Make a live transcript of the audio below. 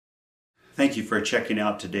Thank you for checking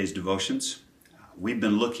out today's devotions. We've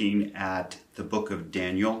been looking at the book of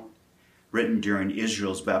Daniel, written during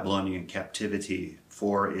Israel's Babylonian captivity,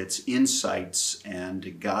 for its insights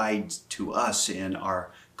and guides to us in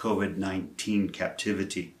our COVID-19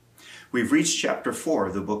 captivity. We've reached chapter 4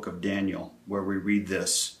 of the book of Daniel, where we read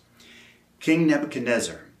this. King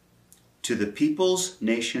Nebuchadnezzar, to the peoples,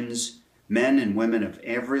 nations, men and women of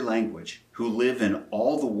every language who live in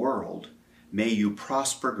all the world, may you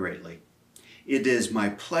prosper greatly. It is my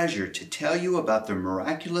pleasure to tell you about the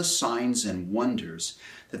miraculous signs and wonders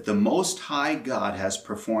that the Most High God has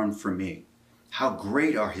performed for me. How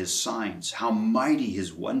great are his signs, how mighty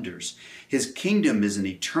his wonders. His kingdom is an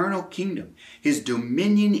eternal kingdom. His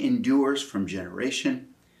dominion endures from generation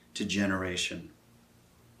to generation.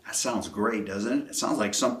 That sounds great, doesn't it? It sounds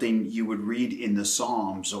like something you would read in the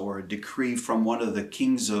Psalms or a decree from one of the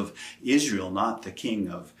kings of Israel, not the king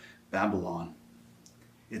of Babylon.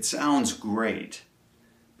 It sounds great,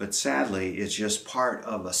 but sadly, it's just part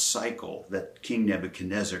of a cycle that King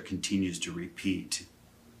Nebuchadnezzar continues to repeat.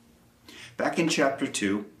 Back in chapter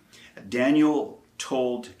 2, Daniel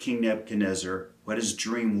told King Nebuchadnezzar what his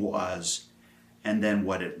dream was and then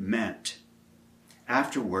what it meant.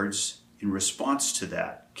 Afterwards, in response to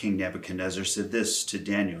that, King Nebuchadnezzar said this to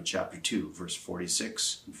Daniel chapter 2, verse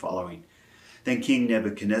 46 and following. Then King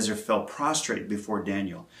Nebuchadnezzar fell prostrate before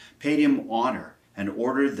Daniel, paid him honor, and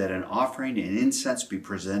ordered that an offering and incense be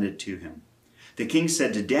presented to him. The king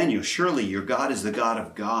said to Daniel, surely your God is the God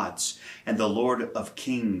of gods and the Lord of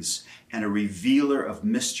kings and a revealer of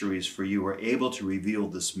mysteries, for you are able to reveal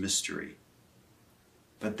this mystery.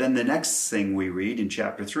 But then the next thing we read in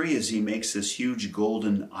chapter 3 is he makes this huge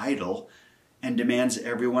golden idol and demands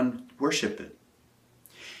everyone worship it.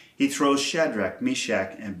 He throws Shadrach,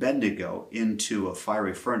 Meshach, and Abednego into a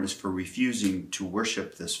fiery furnace for refusing to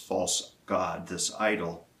worship this false god, this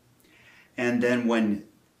idol. And then when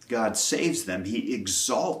God saves them, he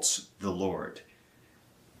exalts the Lord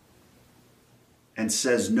and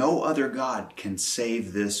says no other God can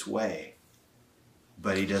save this way.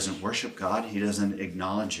 But he doesn't worship God. He doesn't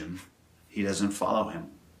acknowledge him. He doesn't follow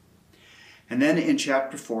him. And then in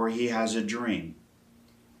chapter 4, he has a dream.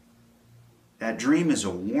 That dream is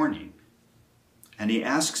a warning. And he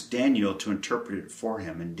asks Daniel to interpret it for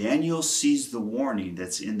him. And Daniel sees the warning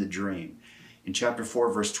that's in the dream. In chapter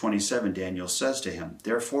 4, verse 27, Daniel says to him,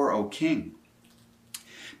 therefore, O king,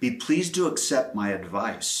 be pleased to accept my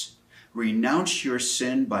advice. Renounce your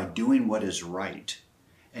sin by doing what is right,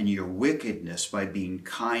 and your wickedness by being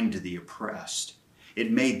kind to the oppressed.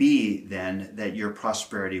 It may be, then, that your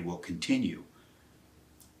prosperity will continue.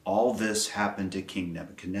 All this happened to King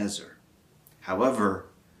Nebuchadnezzar. However,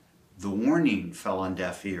 the warning fell on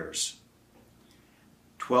deaf ears.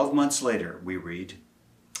 12 months later, we read,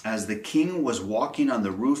 as the king was walking on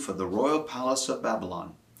the roof of the royal palace of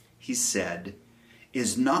Babylon, he said,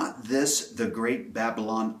 is not this the great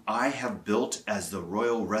Babylon I have built as the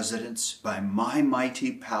royal residence by my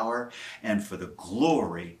mighty power and for the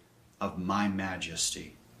glory of my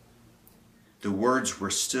majesty? The words were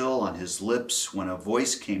still on his lips when a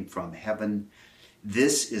voice came from heaven.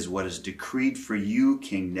 This is what is decreed for you,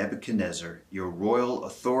 King Nebuchadnezzar. Your royal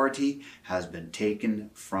authority has been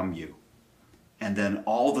taken from you. And then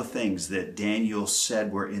all the things that Daniel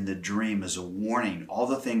said were in the dream as a warning, all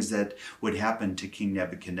the things that would happen to King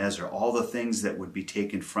Nebuchadnezzar, all the things that would be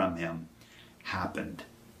taken from him, happened.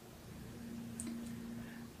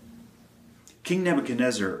 King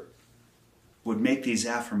Nebuchadnezzar would make these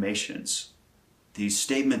affirmations, these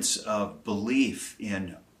statements of belief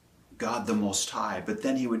in God the Most High, but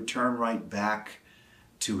then he would turn right back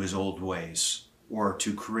to his old ways, or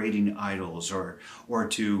to creating idols, or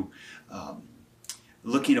to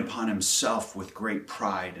looking upon himself with great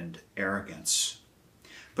pride and arrogance.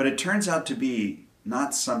 But it turns out to be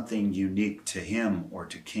not something unique to him or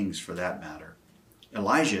to kings for that matter.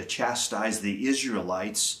 Elijah chastised the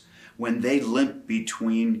Israelites when they limped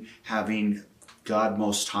between having God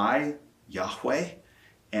Most High, Yahweh,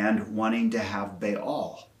 and wanting to have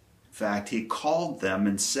Baal. In fact, he called them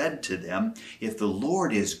and said to them, if the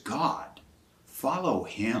Lord is God, follow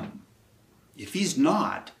him. If he's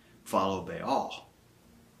not, follow Baal.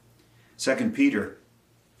 2 Peter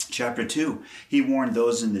chapter 2, he warned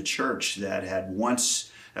those in the church that had once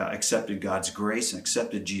accepted God's grace and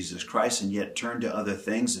accepted Jesus Christ and yet turned to other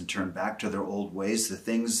things and turned back to their old ways, the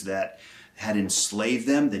things that had enslaved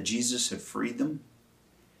them, that Jesus had freed them.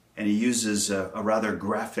 And he uses a rather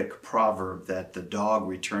graphic proverb that the dog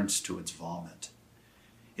returns to its vomit.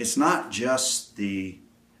 It's not just the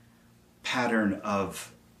pattern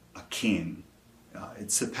of a king.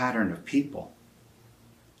 It's the pattern of people.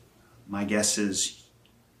 My guess is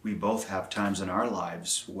We both have times in our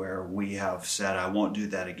lives where we have said, I won't do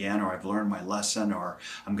that again, or I've learned my lesson, or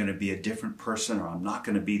I'm going to be a different person, or I'm not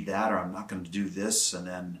going to be that, or I'm not going to do this, and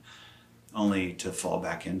then only to fall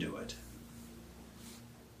back into it.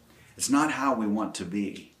 It's not how we want to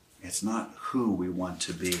be. It's not who we want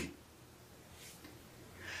to be.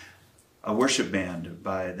 A worship band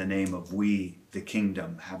by the name of We the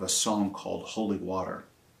Kingdom have a song called Holy Water.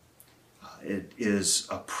 It is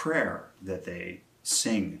a prayer that they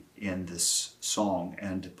sing in this song,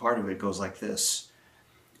 and part of it goes like this.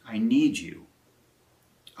 I need you.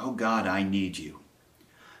 Oh God, I need you.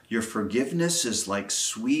 Your forgiveness is like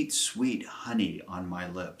sweet, sweet honey on my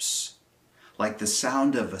lips, like the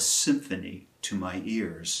sound of a symphony to my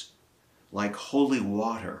ears, like holy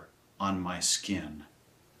water on my skin.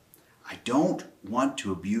 I don't want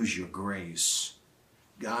to abuse your grace.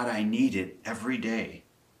 God, I need it every day.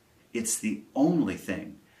 It's the only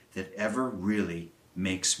thing that ever really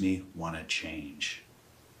makes me want to change.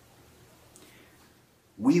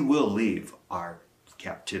 We will leave our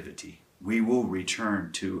captivity. We will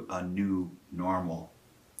return to a new normal.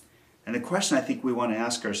 And the question I think we want to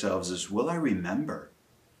ask ourselves is, will I remember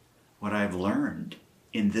what I've learned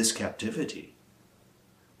in this captivity?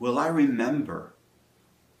 Will I remember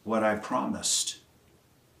what I promised?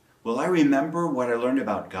 Will I remember what I learned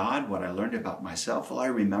about God, what I learned about myself? Will I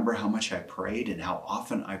remember how much I prayed and how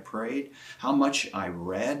often I prayed, how much I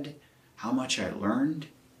read, how much I learned?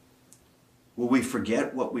 Will we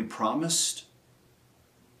forget what we promised?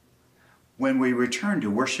 When we return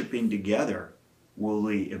to worshiping together, will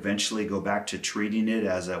we eventually go back to treating it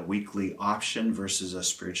as a weekly option versus a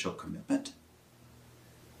spiritual commitment?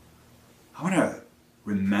 I want to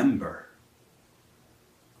remember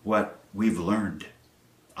what we've learned.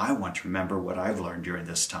 I want to remember what I've learned during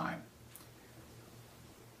this time.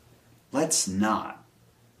 Let's not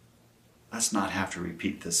have to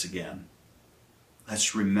repeat this again.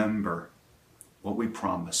 Let's remember what we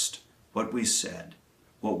promised, what we said,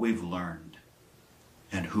 what we've learned,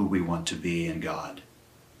 and who we want to be in God.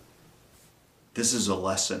 This is a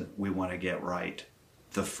lesson we want to get right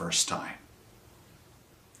the first time.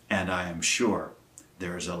 And I am sure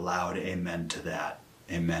there is a loud amen to that.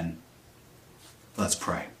 Amen. Let's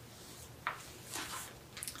pray.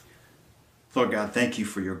 Lord God, thank you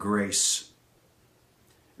for your grace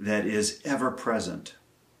that is ever present.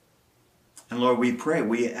 And Lord, we pray,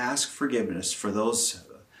 we ask forgiveness for those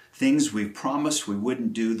things we promised we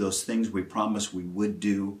wouldn't do, those things we promised we would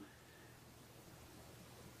do,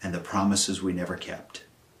 and the promises we never kept.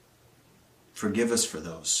 Forgive us for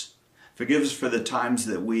those. Forgive us for the times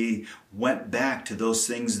that we went back to those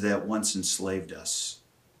things that once enslaved us.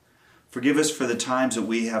 Forgive us for the times that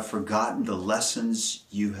we have forgotten the lessons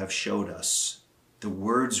you have showed us, the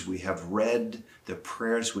words we have read, the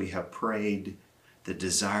prayers we have prayed, the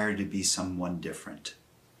desire to be someone different.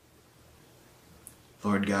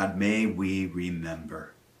 Lord God, may we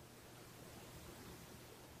remember.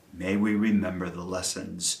 May we remember the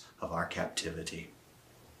lessons of our captivity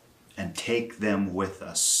and take them with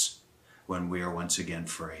us when we are once again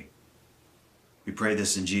free. We pray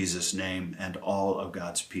this in Jesus' name, and all of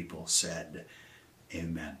God's people said,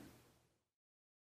 Amen.